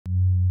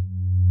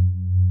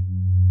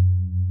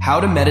How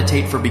to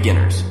meditate for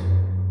beginners.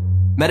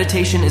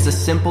 Meditation is a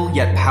simple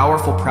yet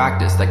powerful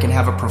practice that can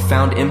have a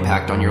profound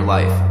impact on your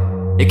life.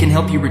 It can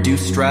help you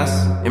reduce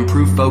stress,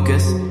 improve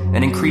focus,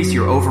 and increase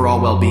your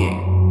overall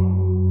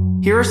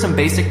well-being. Here are some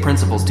basic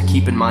principles to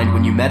keep in mind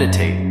when you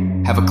meditate.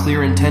 Have a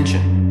clear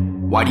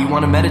intention. Why do you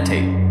want to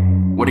meditate?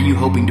 What are you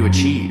hoping to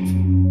achieve?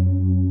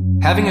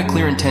 Having a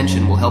clear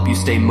intention will help you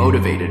stay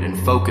motivated and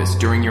focused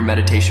during your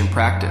meditation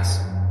practice.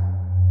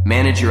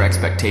 Manage your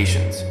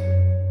expectations.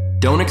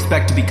 Don't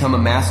expect to become a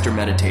master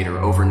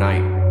meditator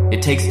overnight.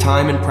 It takes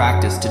time and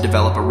practice to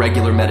develop a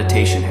regular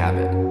meditation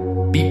habit.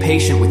 Be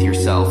patient with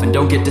yourself and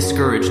don't get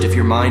discouraged if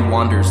your mind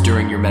wanders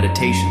during your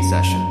meditation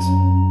sessions.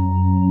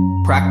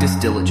 Practice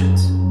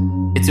diligence.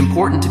 It's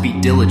important to be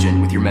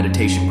diligent with your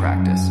meditation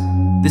practice.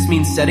 This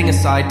means setting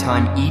aside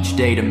time each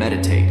day to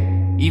meditate,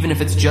 even if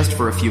it's just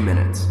for a few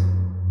minutes.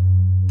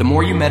 The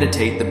more you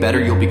meditate, the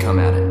better you'll become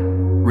at it.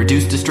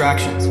 Reduce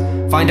distractions.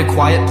 Find a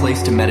quiet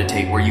place to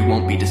meditate where you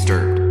won't be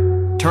disturbed.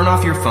 Turn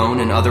off your phone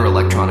and other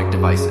electronic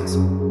devices.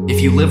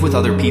 If you live with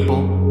other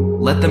people,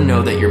 let them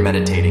know that you're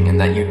meditating and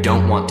that you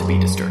don't want to be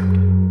disturbed.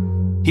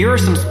 Here are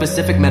some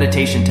specific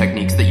meditation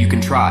techniques that you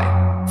can try.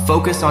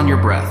 Focus on your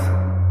breath.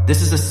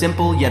 This is a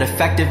simple yet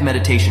effective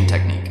meditation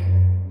technique.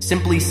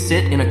 Simply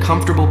sit in a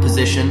comfortable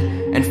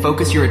position and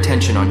focus your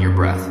attention on your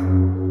breath.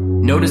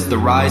 Notice the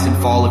rise and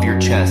fall of your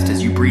chest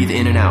as you breathe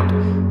in and out.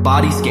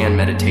 Body scan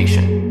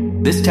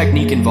meditation. This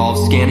technique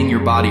involves scanning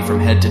your body from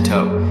head to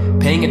toe,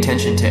 paying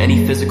attention to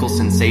any physical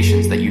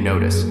sensations that you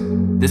notice.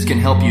 This can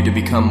help you to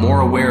become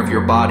more aware of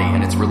your body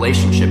and its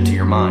relationship to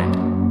your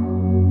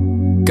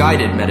mind.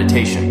 Guided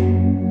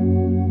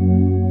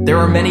meditation. There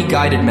are many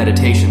guided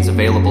meditations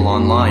available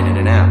online and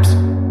in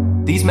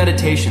apps. These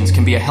meditations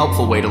can be a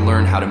helpful way to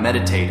learn how to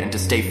meditate and to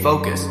stay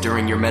focused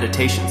during your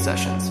meditation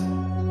sessions.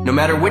 No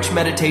matter which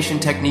meditation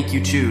technique you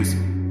choose,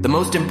 the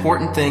most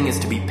important thing is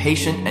to be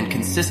patient and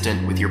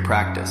consistent with your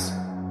practice.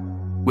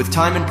 With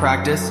time and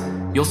practice,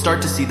 you'll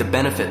start to see the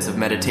benefits of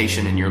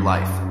meditation in your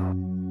life.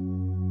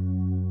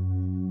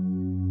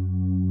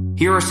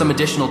 Here are some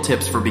additional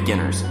tips for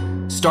beginners.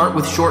 Start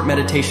with short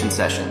meditation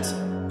sessions.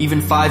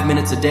 Even 5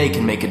 minutes a day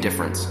can make a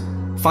difference.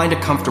 Find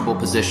a comfortable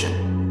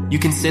position. You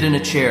can sit in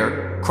a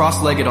chair,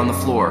 cross-legged on the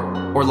floor,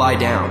 or lie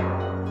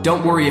down.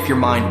 Don't worry if your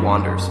mind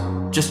wanders.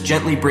 Just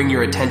gently bring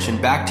your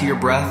attention back to your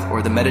breath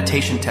or the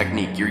meditation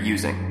technique you're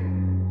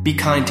using. Be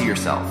kind to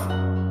yourself.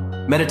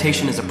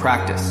 Meditation is a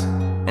practice,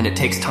 and it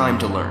takes time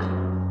to learn.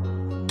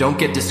 Don't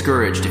get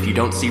discouraged if you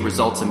don't see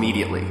results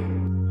immediately.